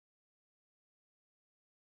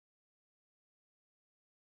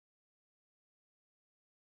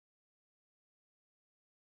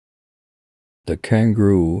The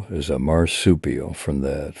kangaroo is a marsupial from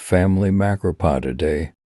the family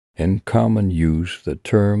Macropodidae. In common use, the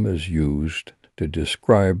term is used to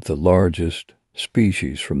describe the largest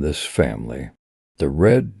species from this family, the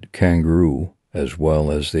red kangaroo, as well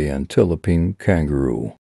as the Antilope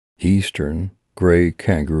kangaroo, eastern gray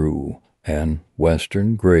kangaroo, and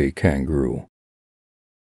western gray kangaroo.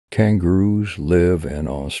 Kangaroos live in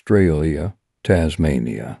Australia,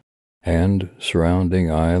 Tasmania, and surrounding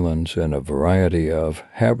islands in a variety of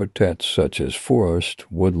habitats such as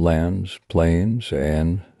forest, woodlands, plains,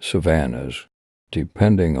 and savannas.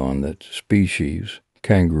 Depending on the species,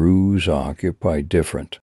 kangaroos occupy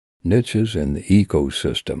different niches in the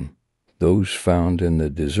ecosystem. Those found in the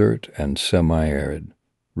desert and semi-arid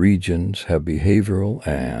regions have behavioral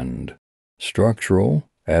and structural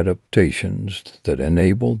adaptations that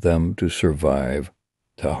enable them to survive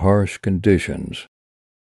the harsh conditions.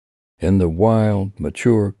 In the wild,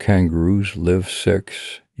 mature kangaroos live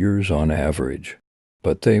 6 years on average,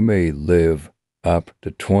 but they may live up to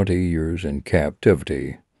 20 years in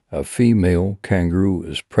captivity. A female kangaroo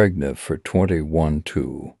is pregnant for 21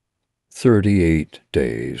 to 38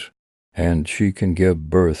 days, and she can give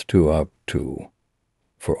birth to up to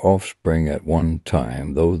 4 offspring at one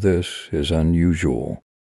time, though this is unusual.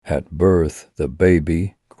 At birth, the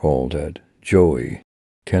baby, called a joey,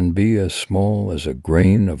 can be as small as a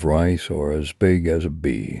grain of rice or as big as a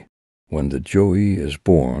bee. When the joey is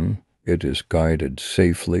born, it is guided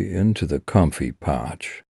safely into the comfy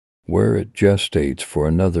pouch, where it gestates for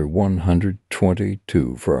another 120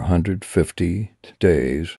 to 150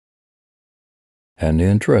 days. An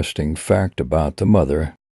interesting fact about the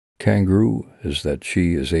mother kangaroo is that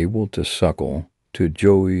she is able to suckle 2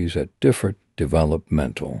 joeys at different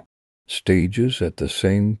developmental stages at the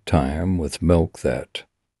same time with milk that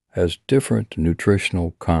has different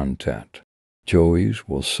nutritional content. Joeys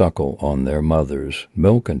will suckle on their mother's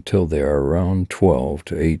milk until they are around 12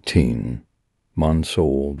 to 18 months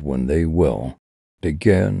old, when they will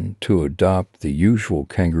begin to adopt the usual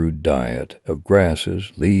kangaroo diet of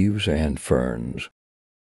grasses, leaves, and ferns.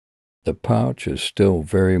 The pouch is still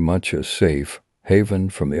very much a safe haven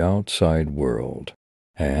from the outside world,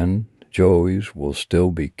 and joeys will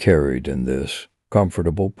still be carried in this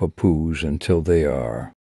comfortable papoose until they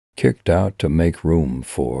are kicked out to make room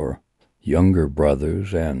for younger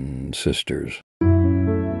brothers and sisters.